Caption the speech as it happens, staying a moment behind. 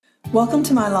Welcome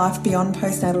to my Life Beyond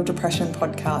Postnatal Depression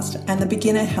podcast and the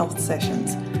Beginner Health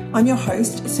Sessions. I'm your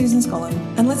host, Susan Scollen,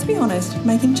 and let's be honest,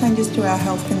 making changes to our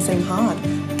health can seem hard,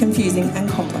 confusing and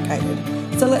complicated.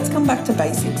 So let's come back to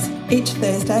basics. Each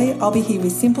Thursday, I'll be here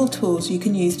with simple tools you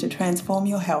can use to transform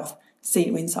your health. See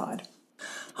you inside.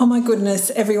 Oh my goodness,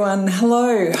 everyone.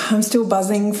 Hello. I'm still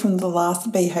buzzing from the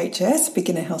last BHS,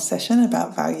 Beginner Health Session,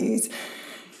 about values.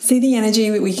 See the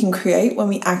energy we can create when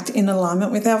we act in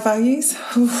alignment with our values?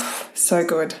 Oof, so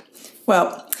good.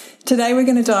 Well, today we're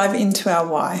going to dive into our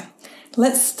why.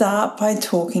 Let's start by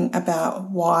talking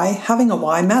about why having a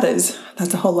why matters.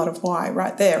 That's a whole lot of why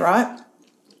right there, right?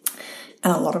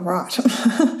 And a lot of right.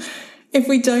 If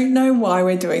we don't know why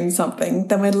we're doing something,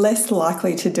 then we're less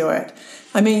likely to do it.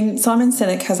 I mean, Simon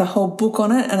Sinek has a whole book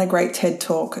on it and a great TED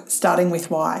talk starting with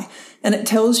why. And it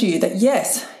tells you that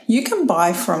yes, you can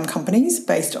buy from companies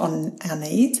based on our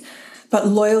needs, but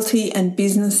loyalty and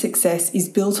business success is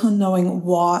built on knowing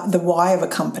the why of a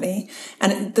company.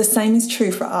 And the same is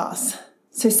true for us.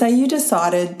 So say you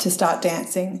decided to start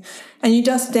dancing and you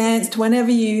just danced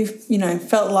whenever you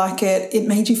felt like it. It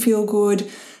made you feel good,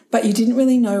 but you didn't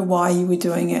really know why you were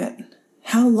doing it.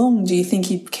 How long do you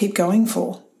think you'd keep going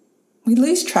for? We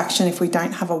lose traction if we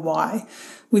don't have a why.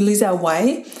 We lose our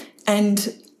way,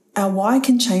 and our why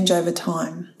can change over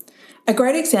time. A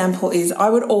great example is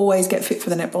I would always get fit for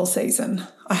the netball season.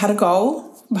 I had a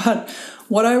goal, but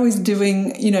what I was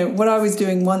doing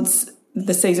once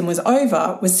the season was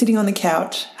over was sitting on the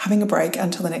couch, having a break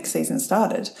until the next season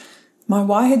started. My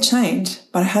why had changed,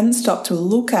 but I hadn't stopped to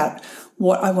look at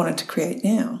what I wanted to create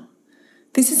now.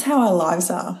 This is how our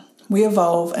lives are. We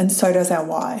evolve, and so does our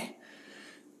why.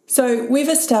 So we've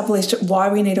established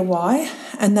why we need a why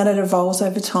and that it evolves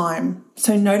over time.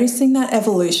 So noticing that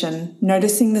evolution,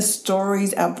 noticing the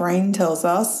stories our brain tells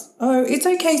us, oh, it's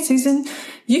okay, Susan,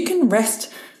 you can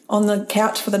rest on the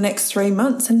couch for the next 3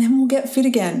 months and then we'll get fit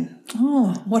again.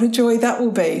 Oh, what a joy that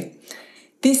will be.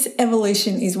 This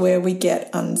evolution is where we get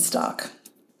unstuck.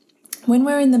 When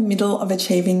we're in the middle of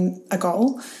achieving a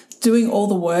goal, doing all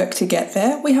the work to get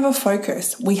there, we have a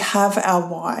focus. We have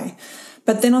our why.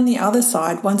 But then on the other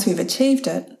side, once we've achieved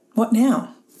it, what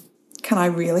now? Can I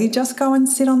really just go and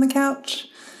sit on the couch?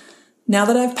 Now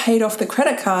that I've paid off the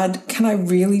credit card, can I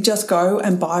really just go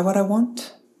and buy what I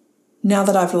want? Now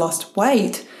that I've lost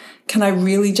weight, can I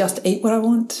really just eat what I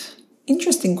want?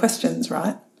 Interesting questions,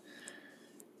 right?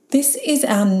 This is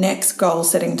our next goal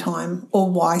setting time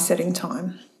or why setting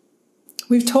time.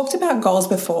 We've talked about goals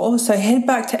before, so head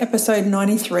back to episode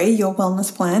 93, Your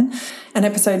Wellness Plan, and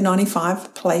episode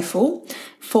 95, Playful,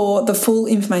 for the full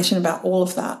information about all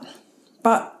of that.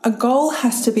 But a goal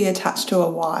has to be attached to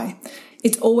a why.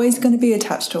 It's always going to be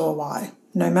attached to a why,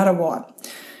 no matter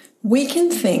what. We can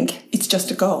think it's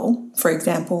just a goal. For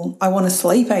example, I want to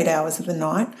sleep 8 hours of the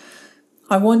night.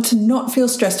 I want to not feel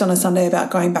stressed on a Sunday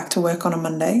about going back to work on a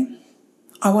Monday.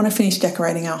 I want to finish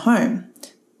decorating our home.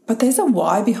 But there's a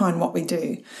why behind what we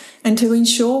do. And to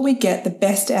ensure we get the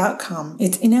best outcome,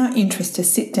 it's in our interest to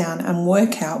sit down and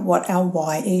work out what our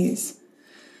why is.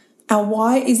 Our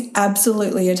why is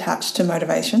absolutely attached to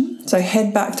motivation. So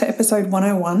head back to episode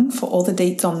 101 for all the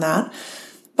deets on that.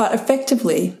 But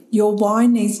effectively, your why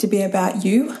needs to be about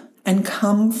you and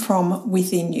come from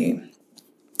within you.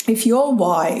 If your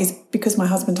why is because my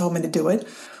husband told me to do it,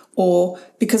 or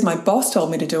because my boss told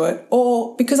me to do it,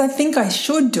 or because I think I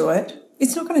should do it,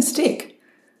 it's not going to stick.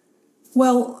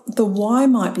 Well, the why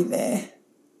might be there,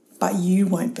 but you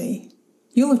won't be.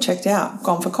 You'll have checked out,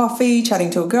 gone for coffee, chatting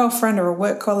to a girlfriend or a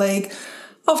work colleague,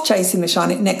 off chasing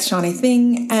the next shiny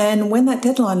thing, and when that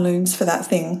deadline looms for that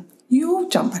thing, you'll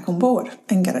jump back on board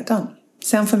and get it done.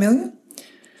 Sound familiar?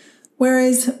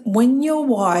 Whereas when your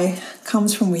why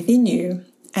comes from within you,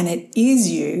 and it is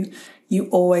you, you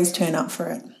always turn up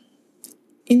for it.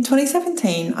 In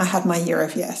 2017, I had my year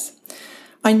of yes.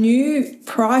 I knew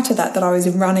prior to that I was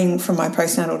running from my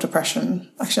postnatal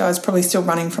depression. Actually, I was probably still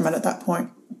running from it at that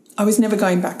point. I was never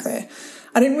going back there.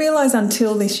 I didn't realise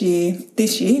until this year,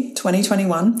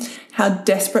 2021, how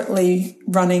desperately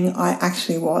running I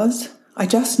actually was. I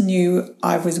just knew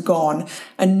I was gone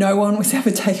and no one was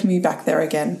ever taking me back there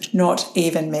again, not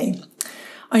even me.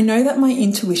 I know that my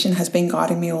intuition has been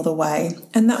guiding me all the way,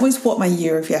 and that was what my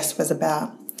year of yes was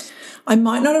about. I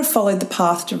might not have followed the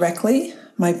path directly.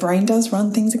 My brain does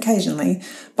run things occasionally,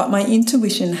 but my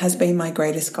intuition has been my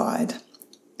greatest guide.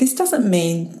 This doesn't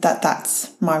mean that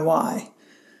that's my why.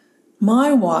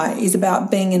 My why is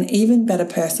about being an even better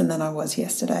person than I was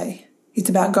yesterday. It's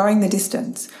about going the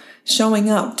distance, showing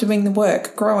up, doing the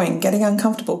work, growing, getting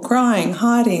uncomfortable, crying,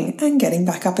 hiding, and getting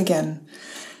back up again.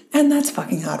 And that's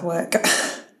fucking hard work,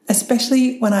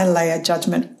 especially when I layer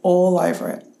judgment all over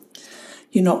it.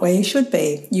 You're not where you should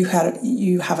be. You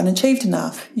haven't achieved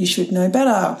enough. You should know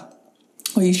better.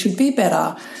 Or you should be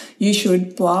better. You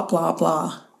should blah, blah,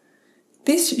 blah.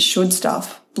 This should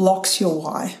stuff blocks your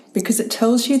why because it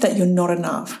tells you that you're not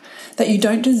enough, that you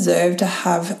don't deserve to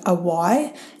have a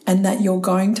why, and that you're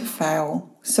going to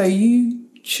fail. So you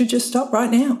should just stop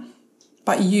right now.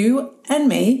 But you and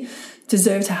me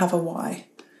deserve to have a why.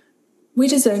 We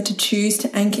deserve to choose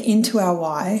to anchor into our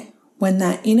why when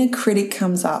that inner critic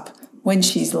comes up, when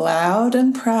she's loud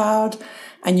and proud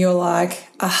and you're like,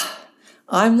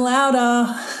 I'm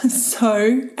louder,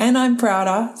 and I'm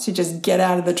prouder, so just get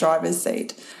out of the driver's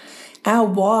seat. Our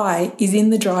why is in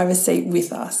the driver's seat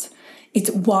with us. It's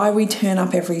why we turn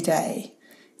up every day.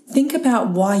 Think about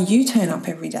why you turn up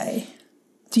every day.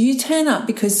 Do you turn up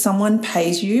because someone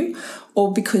pays you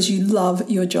or because you love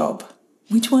your job?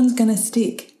 Which one's going to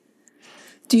stick?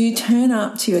 Do you turn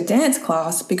up to your dance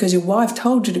class because your wife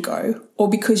told you to go or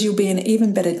because you'll be an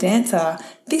even better dancer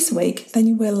this week than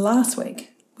you were last week?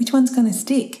 Which one's going to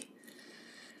stick?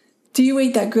 Do you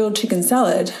eat that grilled chicken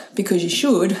salad because you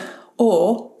should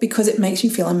or because it makes you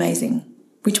feel amazing?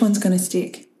 Which one's going to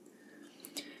stick?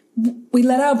 We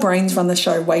let our brains run the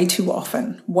show way too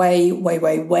often. Way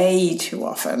too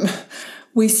often.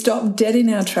 We stop dead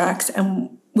in our tracks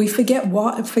and we forget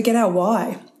our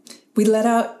why. We let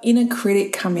our inner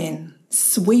critic come in,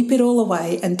 sweep it all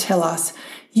away and tell us,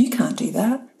 you can't do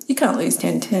that. You can't lose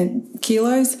 10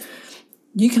 kilos.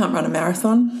 You can't run a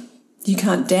marathon. You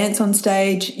can't dance on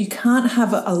stage. You can't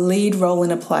have a lead role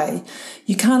in a play.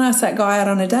 You can't ask that guy out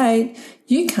on a date.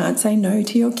 You can't say no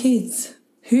to your kids.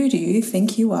 Who do you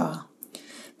think you are?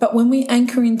 But when we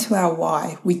anchor into our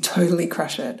why, we totally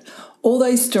crush it. All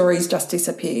those stories just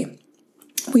disappear.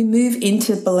 We move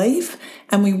into belief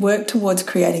and we work towards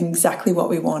creating exactly what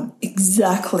we want.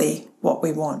 Exactly what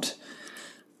we want.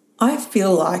 I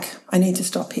feel like I need to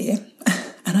stop here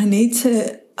and I need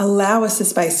to allow us the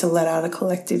space to let out a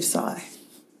collective sigh.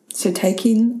 So take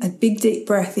in a big deep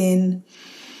breath in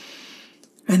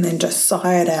and then just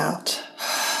sigh it out.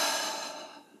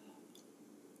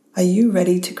 Are you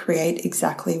ready to create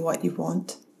exactly what you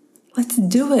want? Let's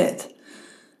do it.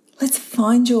 Let's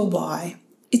find your why.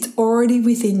 It's already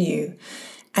within you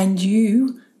and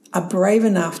you are brave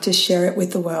enough to share it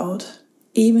with the world,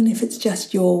 even if it's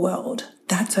just your world.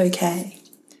 That's okay.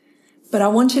 But I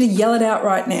want you to yell it out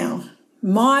right now.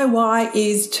 My why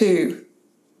is to...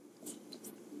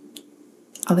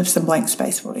 I'll leave some blank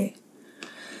space for you.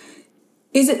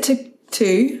 Is it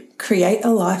to create a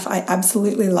life I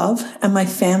absolutely love and my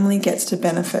family gets to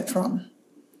benefit from?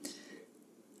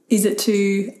 Is it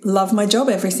to love my job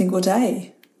every single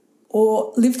day?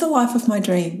 Or live the life of my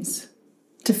dreams?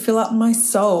 To fill up my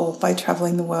soul by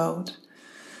traveling the world?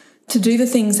 To do the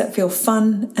things that feel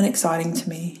fun and exciting to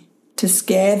me? To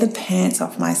scare the pants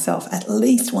off myself at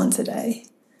least once a day?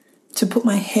 To put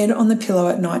my head on the pillow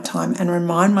at night time and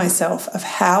remind myself of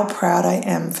how proud I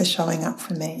am for showing up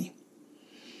for me?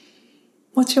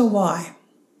 What's your why?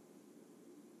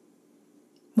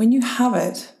 When you have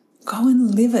it, go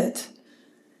and live it.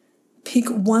 Pick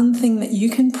one thing that you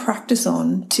can practice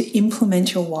on to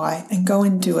implement your why and go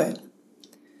and do it.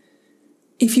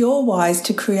 If your why is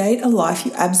to create a life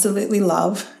you absolutely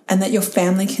love and that your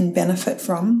family can benefit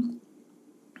from,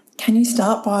 can you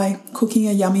start by cooking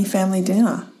a yummy family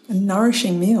dinner, a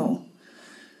nourishing meal?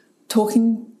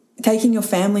 Taking your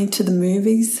family to the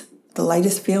movies, the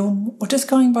latest film, or just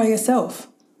going by yourself,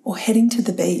 or heading to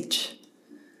the beach?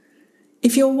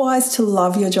 If you're wise to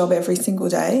love your job every single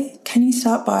day, can you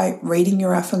start by reading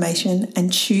your affirmation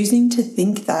and choosing to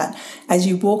think that as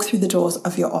you walk through the doors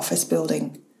of your office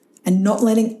building and not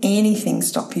letting anything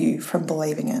stop you from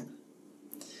believing it?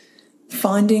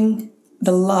 Finding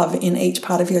the love in each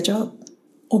part of your job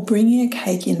or bringing a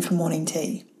cake in for morning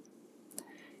tea.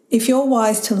 If you're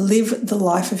wise to live the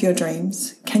life of your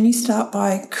dreams, can you start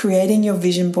by creating your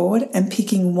vision board and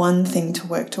picking one thing to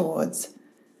work towards?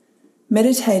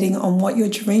 Meditating on what your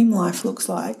dream life looks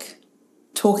like,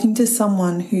 talking to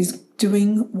someone who's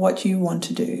doing what you want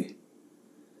to do.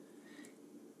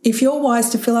 If you're wise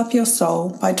to fill up your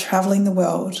soul by traveling the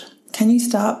world, can you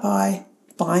start by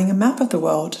buying a map of the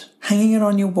world, hanging it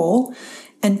on your wall,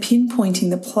 and pinpointing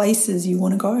the places you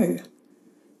want to go?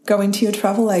 Going to your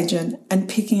travel agent and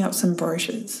picking up some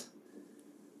brochures.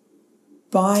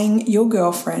 Buying your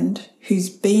girlfriend who's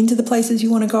been to the places you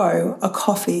want to go a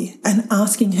coffee and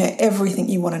asking her everything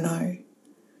you want to know.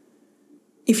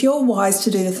 If you're wise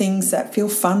to do the things that feel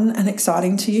fun and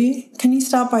exciting to you, can you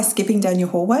start by skipping down your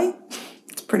hallway?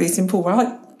 It's pretty simple,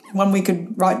 right? One we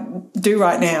could do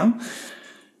right now.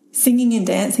 Singing and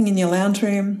dancing in your lounge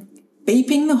room,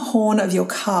 beeping the horn of your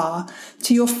car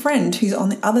to your friend who's on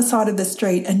the other side of the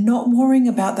street and not worrying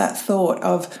about that thought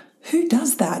of, who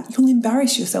does that? You'll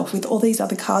embarrass yourself with all these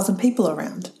other cars and people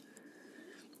around.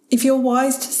 If you're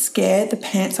wise to scare the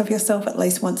pants off yourself at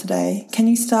least once a day, can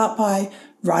you start by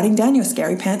writing down your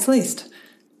scary pants list,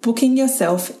 booking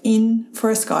yourself in for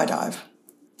a skydive,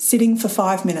 sitting for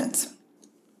 5 minutes?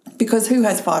 Because who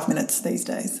has 5 minutes these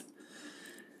days?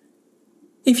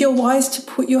 If you're wise to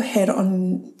put your head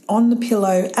on the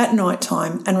pillow at night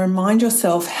time and remind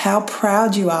yourself how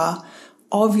proud you are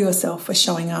of yourself for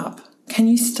showing up, can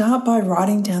you start by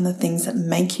writing down the things that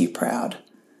make you proud?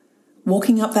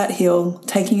 Walking up that hill,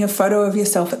 taking a photo of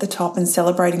yourself at the top and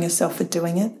celebrating yourself for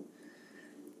doing it.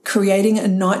 Creating a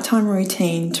nighttime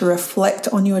routine to reflect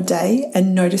on your day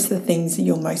and notice the things that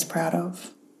you're most proud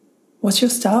of. What's your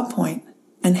start point?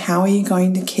 And how are you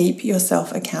going to keep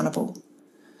yourself accountable?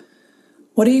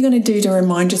 What are you going to do to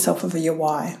remind yourself of your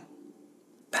why?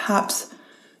 Perhaps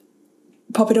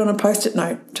pop it on a post-it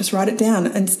note, just write it down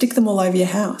and stick them all over your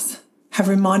house. Have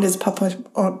reminders pop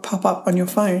up on your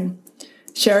phone.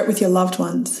 Share it with your loved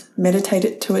ones.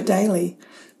 Meditate to it daily.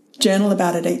 Journal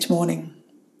about it each morning.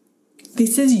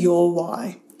 This is your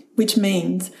why, which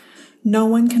means no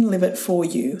one can live it for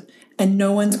you and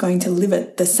no one's going to live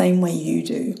it the same way you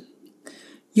do.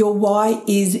 Your why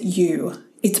is you.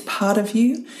 It's part of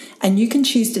you and you can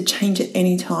choose to change it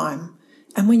anytime.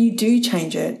 And when you do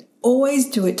change it, always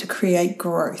do it to create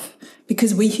growth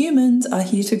because we humans are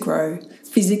here to grow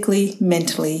physically,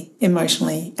 mentally,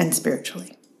 emotionally, and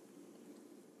spiritually.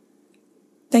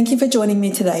 Thank you for joining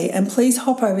me today, and please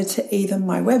hop over to either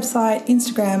my website,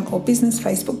 Instagram, or business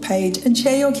Facebook page and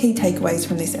share your key takeaways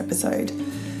from this episode.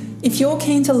 If you're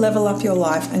keen to level up your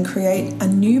life and create a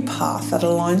new path that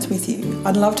aligns with you,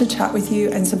 I'd love to chat with you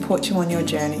and support you on your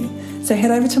journey. So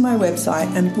head over to my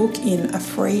website and book in a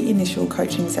free initial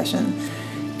coaching session.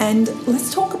 And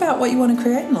let's talk about what you want to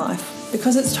create in life,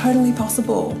 because it's totally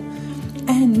possible.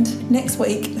 And next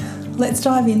week, let's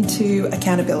dive into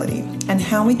accountability and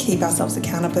how we keep ourselves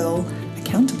accountable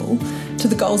to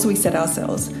the goals we set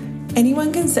ourselves.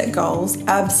 Anyone can set goals,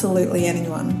 absolutely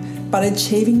anyone, but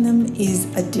achieving them is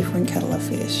a different kettle of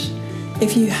fish.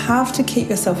 If you have to keep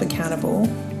yourself accountable,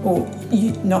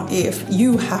 you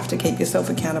have to keep yourself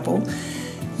accountable,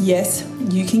 yes,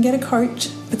 you can get a coach,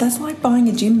 but that's like buying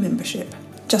a gym membership.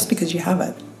 Just because you have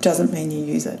it doesn't mean you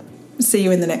use it. See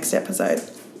you in the next episode.